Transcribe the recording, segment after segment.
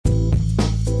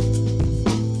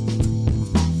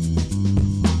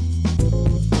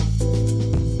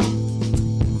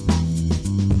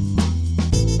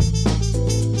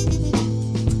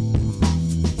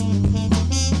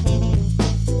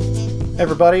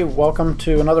Everybody, welcome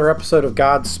to another episode of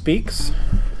God Speaks.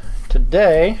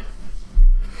 Today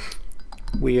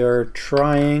we are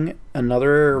trying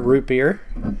another root beer.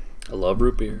 I love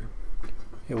root beer.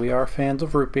 Yeah, we are fans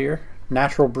of root beer.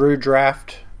 Natural Brew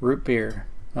Draft root beer.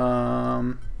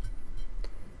 Smucker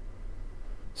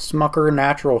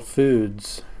Natural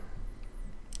Foods.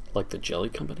 Like the jelly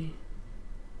company?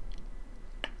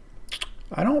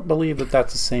 I don't believe that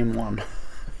that's the same one.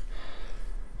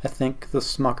 I think the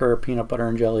Smucker peanut butter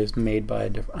and jelly is made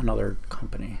by another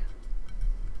company.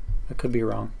 I could be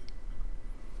wrong.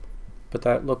 But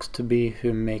that looks to be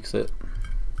who makes it.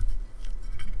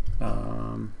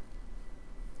 There's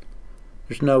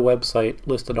no website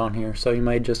listed on here, so you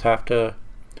might just have to,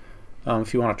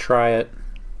 if you want to try it,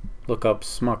 look up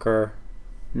Smucker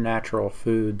Natural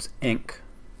Foods Inc.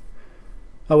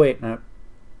 Oh wait, no.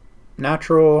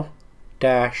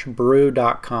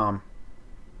 Natural-brew.com.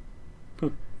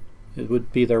 It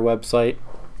would be their website.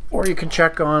 Or you can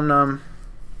check on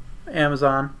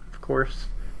Amazon, of course.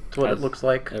 That's what it looks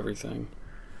like. Everything.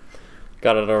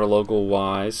 Got it at our local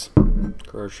Wise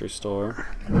grocery store.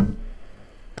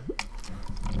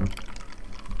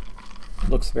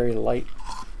 Looks very light.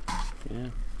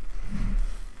 Yeah.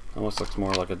 Almost looks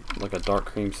more like a dark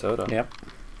cream soda. Yep.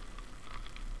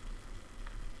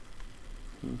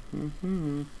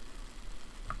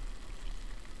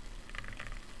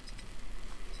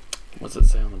 What's it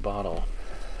say on the bottle?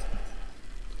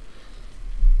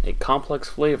 A complex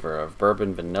flavor of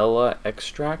bourbon vanilla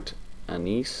extract,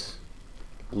 anise,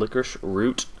 licorice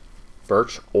root,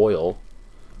 birch oil,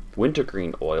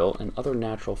 wintergreen oil, and other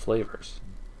natural flavors.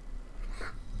 I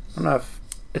don't know if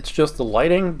it's just the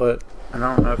lighting, but I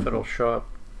don't know if it'll show up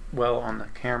well on the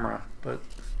camera, but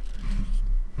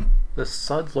the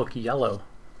suds look yellow.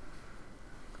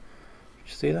 Did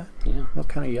you see that? Yeah. Look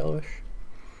kind of yellowish.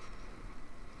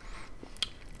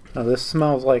 Now this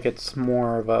smells like it's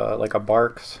more of like a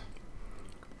Barks.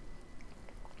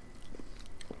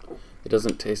 It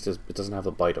doesn't taste as, it doesn't have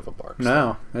the bite of a Barks.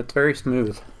 No, it's very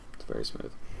smooth. It's very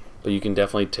smooth. But you can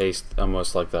definitely taste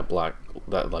almost like that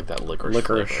that licorice.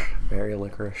 Licorice. Flavor. Very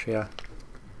licorice, yeah.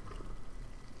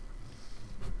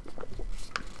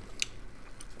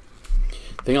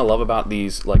 The thing I love about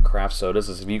these like craft sodas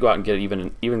is if you go out and get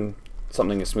even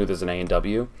something as smooth as an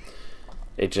A&W,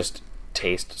 it just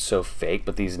tastes so fake.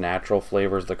 But these natural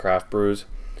flavors, the craft brews,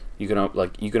 you can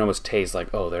almost taste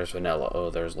like, oh, there's vanilla, oh,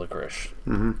 there's licorice.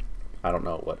 Mm-hmm. I don't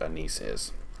know what anise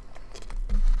is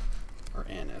or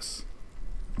anise,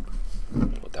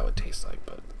 what that would taste like,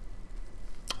 but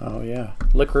Oh yeah,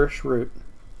 licorice root,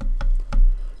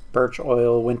 birch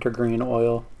oil, wintergreen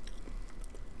oil,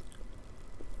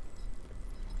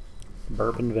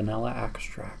 bourbon vanilla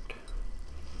extract.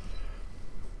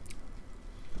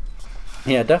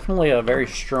 Yeah, definitely a very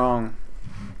strong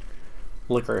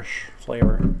licorice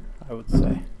flavor, I would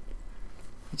say.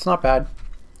 It's not bad.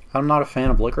 I'm not a fan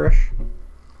of licorice,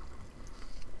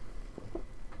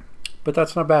 but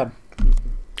that's not bad.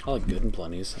 I like Good and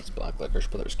Plenty's. That's black licorice,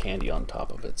 but there's candy on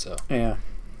top of it, so. Yeah.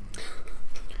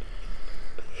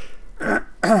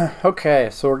 Okay,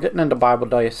 so we're getting into Bible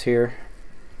dice here.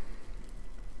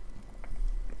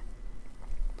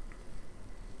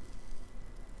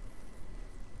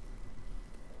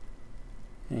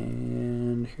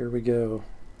 And here we go.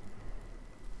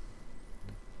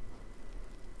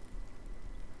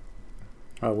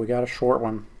 Oh, we got a short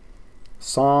one.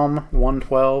 Psalm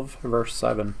 112, verse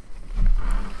 7.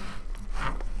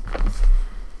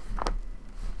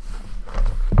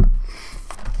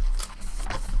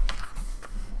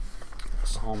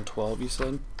 Psalm 12, you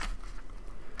said?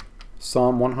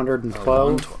 Psalm 112.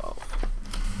 112.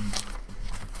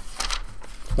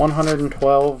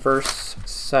 112, verse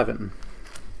 7.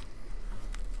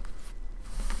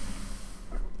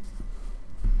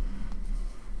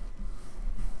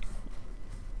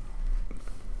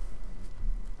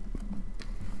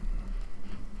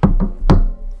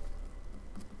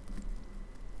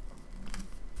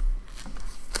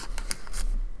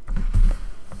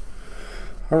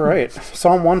 All right,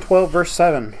 Psalm 112, verse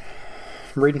 7.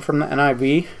 I'm reading from the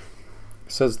NIV. It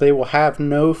says, "They will have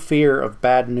no fear of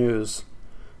bad news.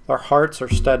 Their hearts are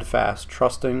steadfast,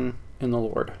 trusting in the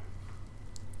Lord."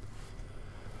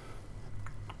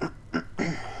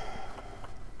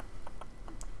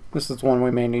 This is one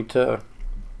we may need to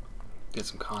Get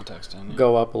some context in.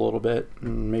 go up a little bit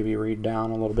and maybe read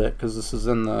down a little bit, because this is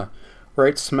in the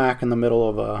right smack in the middle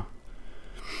of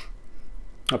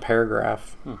a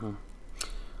paragraph. Mm-hmm.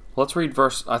 Let's read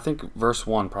verse. I think verse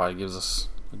 1 probably gives us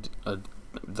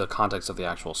the context of the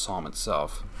actual psalm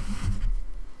itself.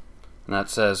 And that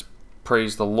says,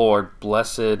 "Praise the Lord,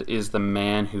 blessed is the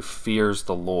man who fears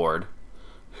the Lord.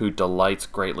 who delights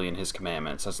greatly in his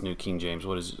commandments. That's New King James.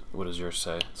 What does yours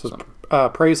say? So,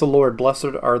 praise the Lord.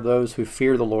 Blessed are those who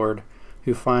fear the Lord,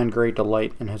 who find great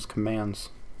delight in his commands.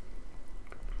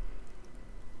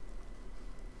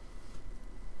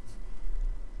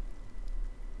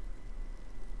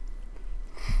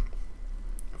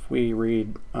 If we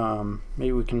read,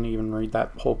 maybe we can even read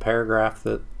that whole paragraph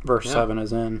that verse 7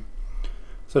 is in.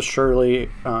 So surely,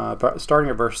 starting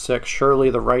at verse 6, surely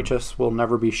the righteous will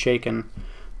never be shaken.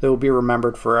 They will be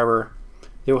remembered forever.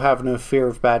 They will have no fear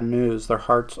of bad news. Their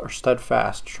hearts are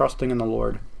steadfast, trusting in the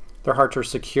Lord. Their hearts are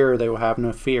secure. They will have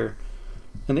no fear.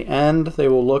 In the end, they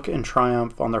will look in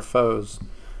triumph on their foes.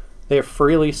 They have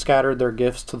freely scattered their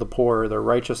gifts to the poor. Their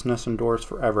righteousness endures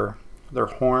forever. Their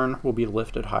horn will be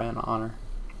lifted high in honor.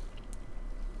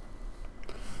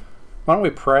 Why don't we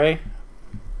pray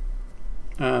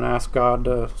and ask God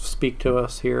to speak to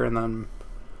us here, and then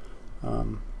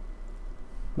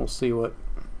we'll see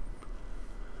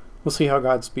how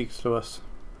God speaks to us.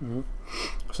 Mm-hmm.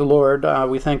 So Lord,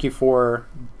 we thank you for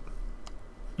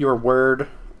your word,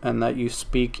 and that you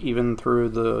speak even through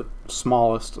the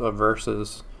smallest of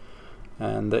verses,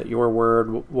 and that your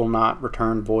word will not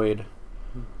return void.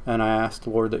 And I ask,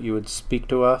 Lord, that you would speak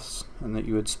to us, and that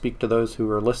you would speak to those who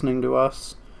are listening to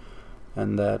us,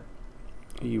 and that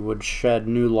you would shed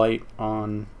new light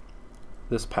on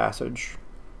this passage.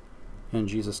 In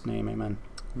Jesus' name, amen.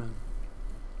 Amen.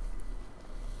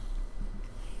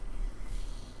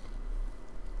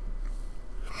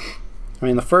 I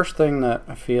mean, the first thing that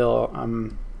I feel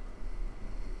I'm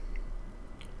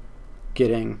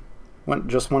getting when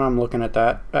I'm looking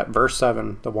at verse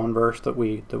 7, the one verse that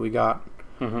we got.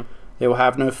 Mm-hmm. They will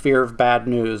have no fear of bad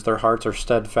news. Their hearts are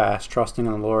steadfast, trusting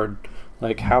in the Lord.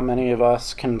 Like, how many of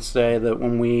us can say that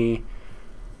when we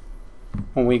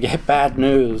get bad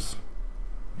news,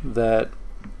 that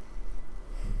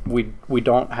we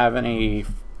don't have any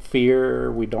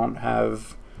fear, we don't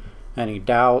have any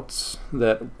doubts,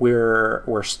 that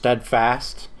we're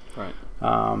steadfast, right?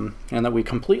 And that we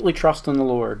completely trust in the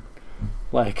Lord.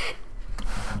 Like,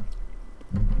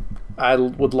 I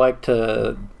would like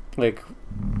to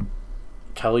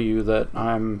tell you that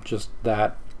I'm just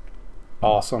that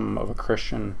awesome of a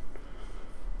Christian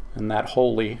and that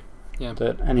holy,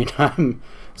 that anytime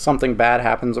something bad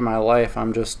happens in my life,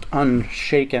 I'm just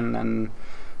unshaken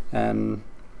and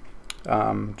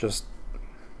just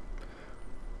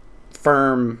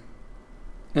firm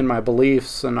in my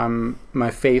beliefs, and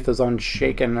my faith is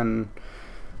unshaken, and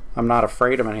I'm not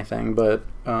afraid of anything. But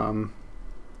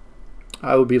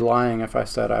I would be lying if I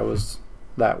said I was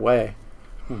that way.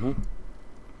 Mm-hmm.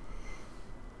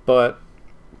 But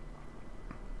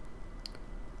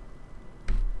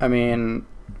I mean,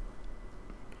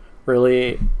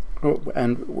 really,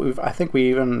 and I think we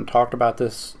even talked about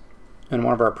this in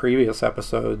one of our previous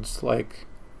episodes. Like,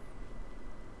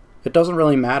 it doesn't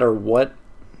really matter what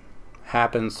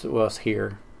happens to us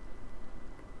here.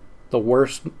 The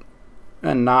worst,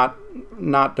 and not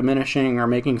diminishing or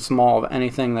making small of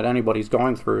anything that anybody's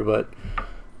going through, but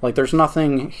like, there's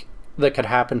nothing that could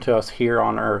happen to us here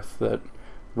on earth that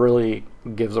really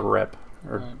gives a rip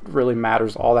or really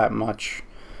matters all that much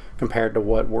compared to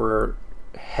what we're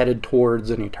headed towards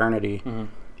in eternity. Mm-hmm.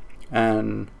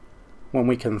 And when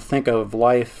we can think of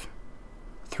life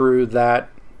through that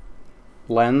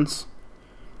lens,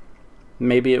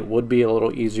 maybe it would be a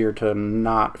little easier to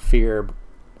not fear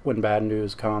when bad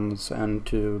news comes, and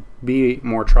to be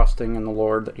more trusting in the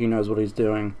Lord, that he knows what he's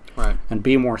doing, right? And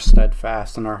be more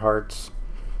steadfast in our hearts,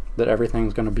 that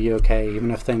everything's going to be okay, even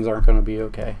if things aren't going to be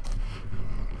okay.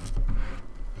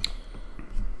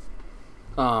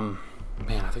 Man,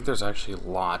 I think there's actually a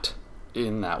lot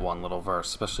in that one little verse,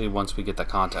 especially once we get the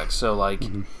context. So, like,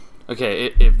 okay,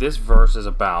 if this verse is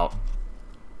about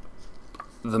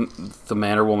the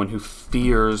man or woman who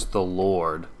fears the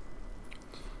Lord,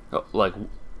 like,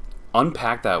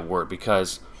 unpack that word,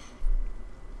 because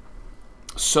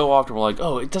so often we're like,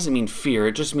 oh, it doesn't mean fear,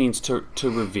 it just means to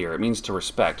revere, it means to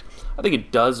respect. I think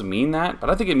it does mean that, but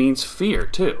I think it means fear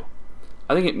too.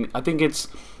 I think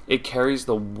it carries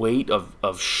the weight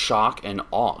of shock and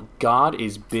awe. God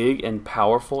is big and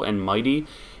powerful and mighty,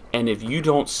 and if you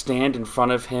don't stand in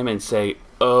front of him and say,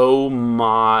 oh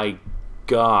my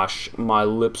gosh, my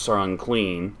lips are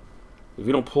unclean, if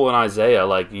you don't pull an Isaiah,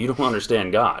 like, you don't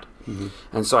understand God. Mm-hmm.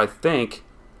 And so I think,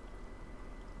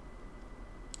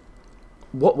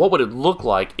 what would it look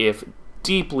like if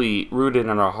deeply rooted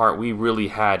in our heart we really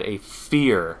had a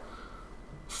fear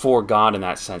for God in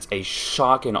that sense, a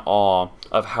shock and awe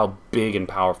of how big and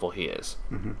powerful he is?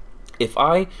 Mm-hmm. If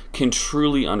I can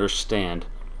truly understand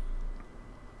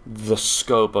the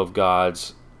scope of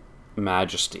God's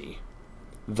majesty,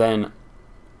 then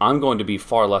I'm going to be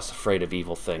far less afraid of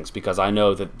evil things, because I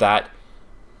know that that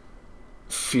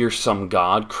fearsome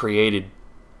God created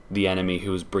the enemy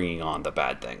who is bringing on the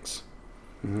bad things.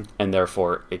 Mm-hmm. And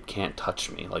therefore it can't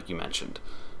touch me, like you mentioned.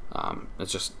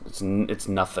 It's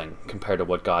nothing compared to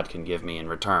what God can give me in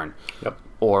return. Yep.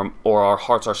 Or our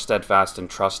hearts are steadfast and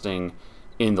trusting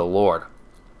in the Lord.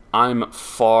 I'm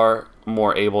far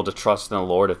more able to trust in the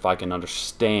Lord if I can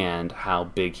understand how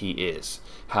big He is,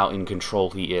 how in control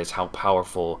He is, how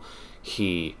powerful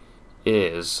He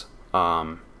is.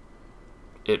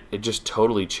 It just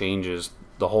totally changes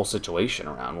the whole situation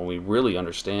around when we really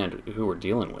understand who we're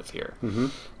dealing with here. Mm-hmm.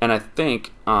 And I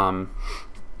think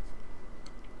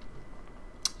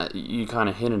you kind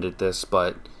of hinted at this,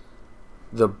 but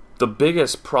the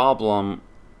biggest problem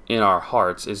in our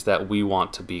hearts is that we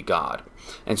want to be God.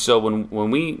 And so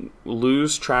when we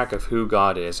lose track of who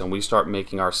God is and we start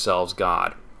making ourselves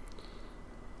God,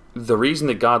 the reason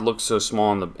that God looks so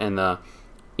small and the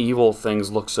evil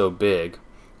things look so big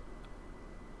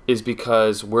is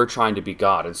because we're trying to be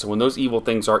God. And so when those evil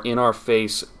things are in our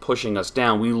face pushing us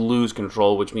down, we lose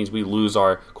control, which means we lose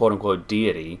our quote-unquote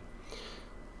deity.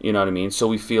 You know what I mean? So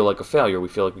we feel like a failure. We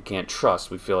feel like we can't trust.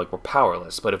 We feel like we're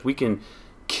powerless. But if we can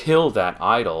kill that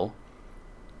idol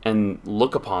and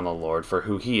look upon the Lord for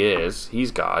who He is,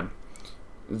 He's God,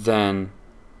 then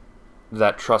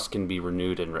that trust can be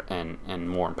renewed and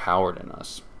more empowered in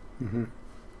us. Mm-hmm.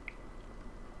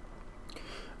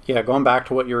 Yeah, going back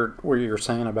to what you're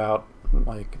saying about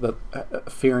like the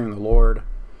fearing the Lord,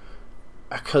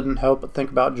 I couldn't help but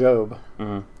think about Job.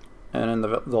 Mm-hmm. And in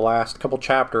the last couple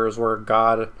chapters where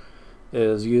God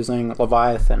is using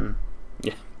Leviathan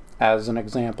as an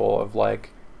example of like,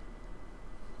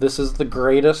 this is the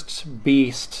greatest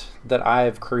beast that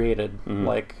I've created. Mm-hmm.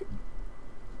 Like,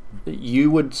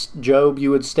 Job,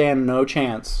 you would stand no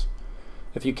chance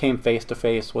if you came face to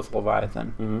face with Leviathan.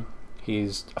 Mm-hmm.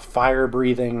 He's a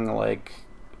fire-breathing, like,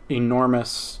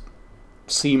 enormous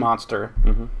sea monster.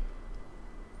 Mm-hmm.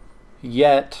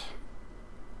 Yet,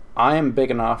 I am big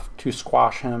enough to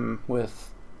squash him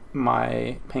with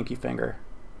my pinky finger.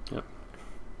 Yep.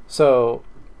 So,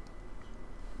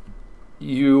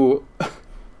 you're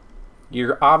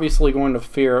obviously going to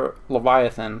fear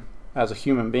Leviathan as a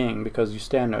human being because you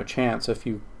stand no chance if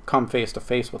you come face to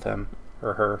face with him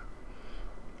or her.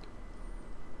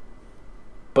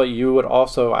 But you would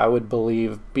also, I would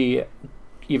believe, be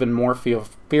even more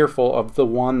fearful of the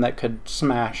one that could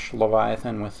smash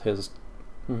Leviathan with his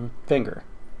finger.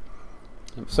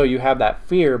 So you have that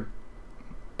fear,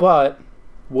 but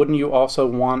wouldn't you also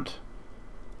want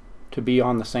to be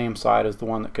on the same side as the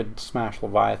one that could smash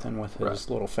Leviathan with his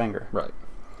little finger? Right.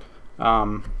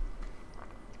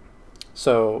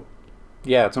 So,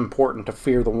 yeah, it's important to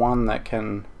fear the one that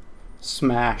can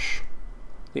smash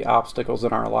the obstacles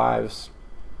in our lives,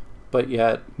 but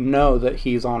yet know that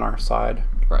He's on our side.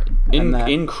 Right.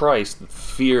 In Christ,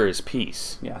 fear is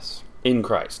peace. Yes. In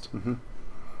Christ. Mm-hmm.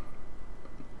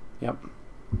 Yep.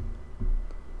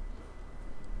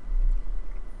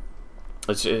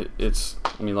 It's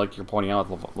I mean, like you're pointing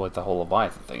out with the whole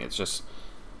Leviathan thing, it's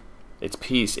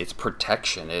peace, it's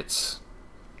protection, it's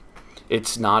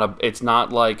not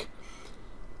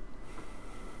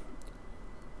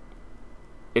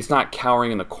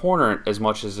cowering in the corner as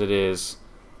much as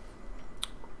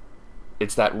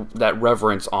it's that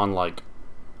reverence on like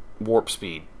warp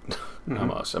speed. Mm-hmm.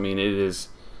 Almost. I mean, it is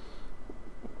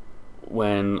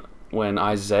when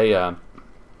Isaiah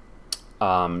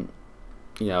had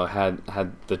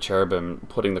the cherubim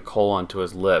putting the coal onto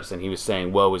his lips, and he was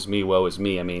saying, "Woe is me, woe is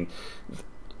me." I mean,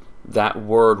 that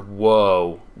word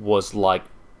 "woe" was like,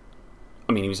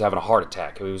 I mean, he was having a heart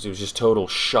attack. It was just total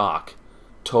shock,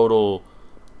 total,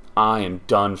 I am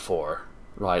done for,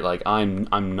 right? Like I'm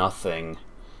nothing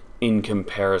in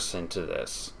comparison to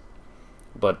this.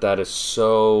 But that is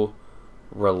so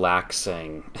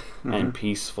relaxing and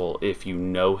peaceful if you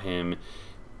know Him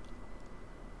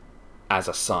as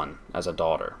a son, as a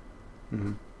daughter.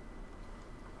 Mm-hmm.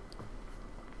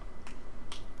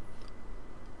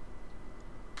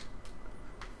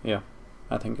 Yeah,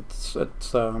 I think it's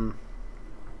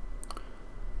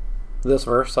this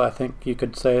verse, I think you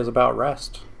could say, is about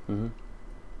rest. Mm-hmm.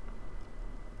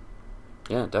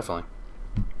 Yeah, definitely.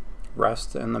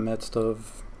 Rest in the midst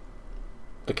of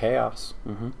the chaos.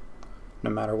 Mm-hmm. No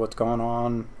matter what's going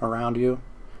on around you,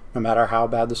 no matter how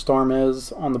bad the storm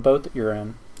is on the boat that you're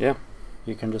in. Yeah.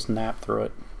 You can just nap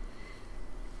through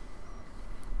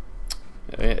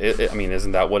it. I mean,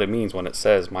 isn't that what it means when it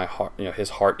says, "My heart,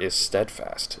 His heart is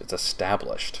steadfast"? It's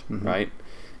established, right?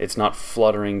 It's not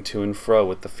fluttering to and fro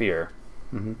with the fear.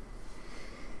 Mm-hmm.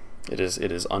 It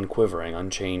is unquivering,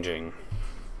 unchanging.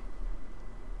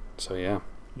 So yeah.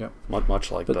 Yep.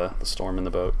 Much like the storm in the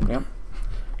boat. Yep.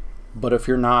 But if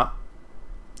you're not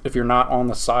on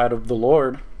the side of the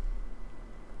Lord,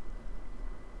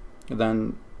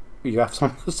 then you have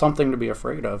something to be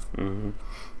afraid of.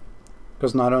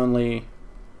 Because not only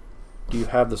do you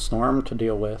have the storm to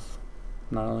deal with,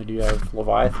 not only do you have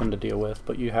Leviathan to deal with,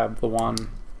 but you have the one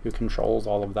who controls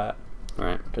all of that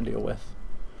to deal with.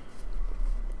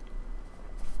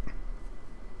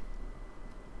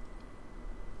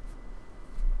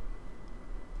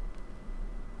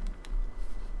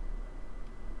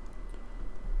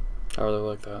 I really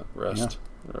like that rest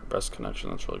connection.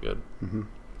 That's really good.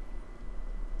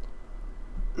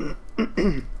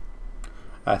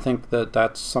 I think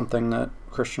that's something that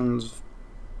Christians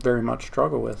very much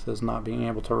struggle with, is not being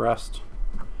able to rest.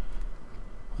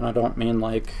 And I don't mean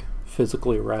like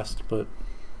physically rest, but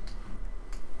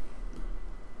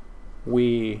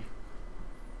we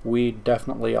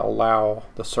definitely allow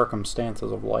the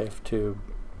circumstances of life to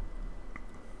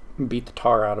beat the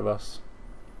tar out of us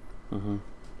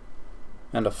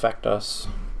and affect us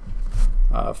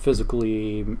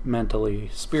physically, mentally,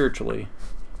 spiritually.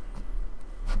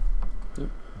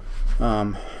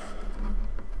 And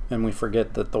we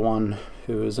forget that the one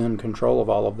who is in control of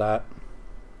all of that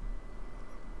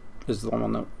is the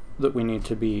one that we need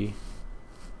to be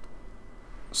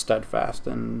steadfast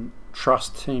and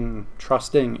trusting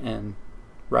and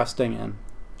resting in.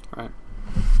 Right.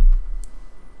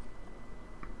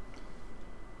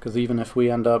 Because even if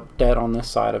we end up dead on this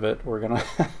side of it, we're gonna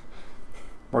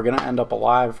end up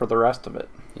alive for the rest of it.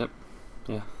 Yep.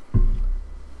 Yeah.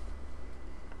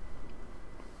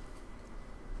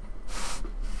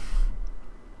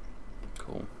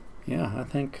 Cool. Yeah, I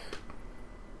think.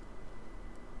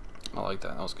 I like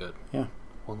that. That was good. Yeah.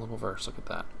 One little verse. Look at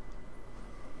that.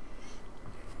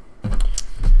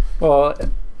 Well,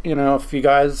 if you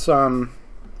guys who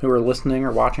are listening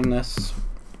or watching this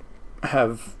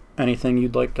have anything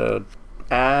you'd like to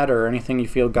add, or anything you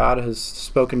feel God has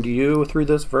spoken to you through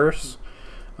this verse,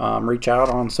 reach out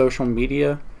on social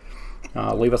media.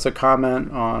 Leave us a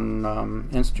comment on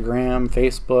Instagram,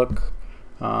 Facebook,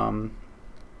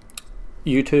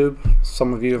 YouTube.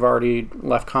 Some of you have already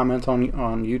left comments on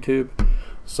YouTube.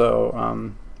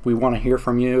 So we want to hear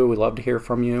from you. We love to hear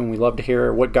from you, and we love to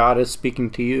hear what God is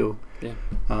speaking to you. Yeah.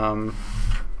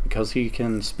 Because He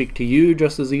can speak to you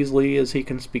just as easily as He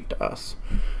can speak to us.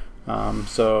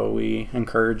 So we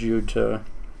encourage you to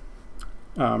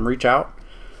reach out,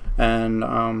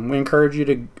 and we encourage you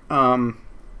to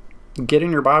get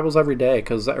in your Bibles every day,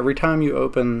 because every time you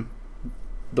open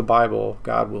the Bible,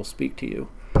 God will speak to you.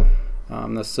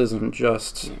 This isn't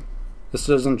just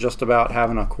about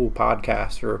having a cool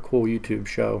podcast or a cool YouTube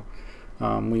show.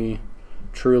 We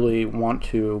truly want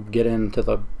to get into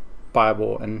the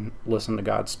Bible and listen to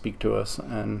God speak to us,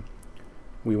 and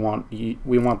we want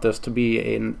this to be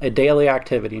a daily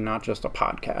activity, not just a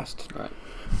podcast. Right.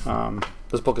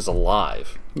 This book is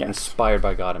alive, inspired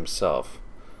by God Himself,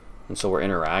 and so we're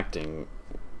interacting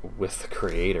with the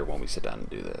Creator when we sit down and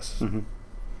do this.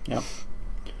 Yep.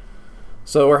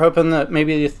 So we're hoping that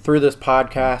maybe through this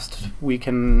podcast we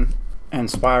can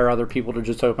inspire other people to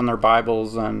just open their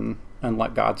Bibles and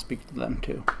let God speak to them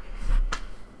too.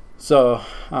 So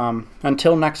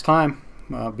until next time,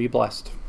 be blessed.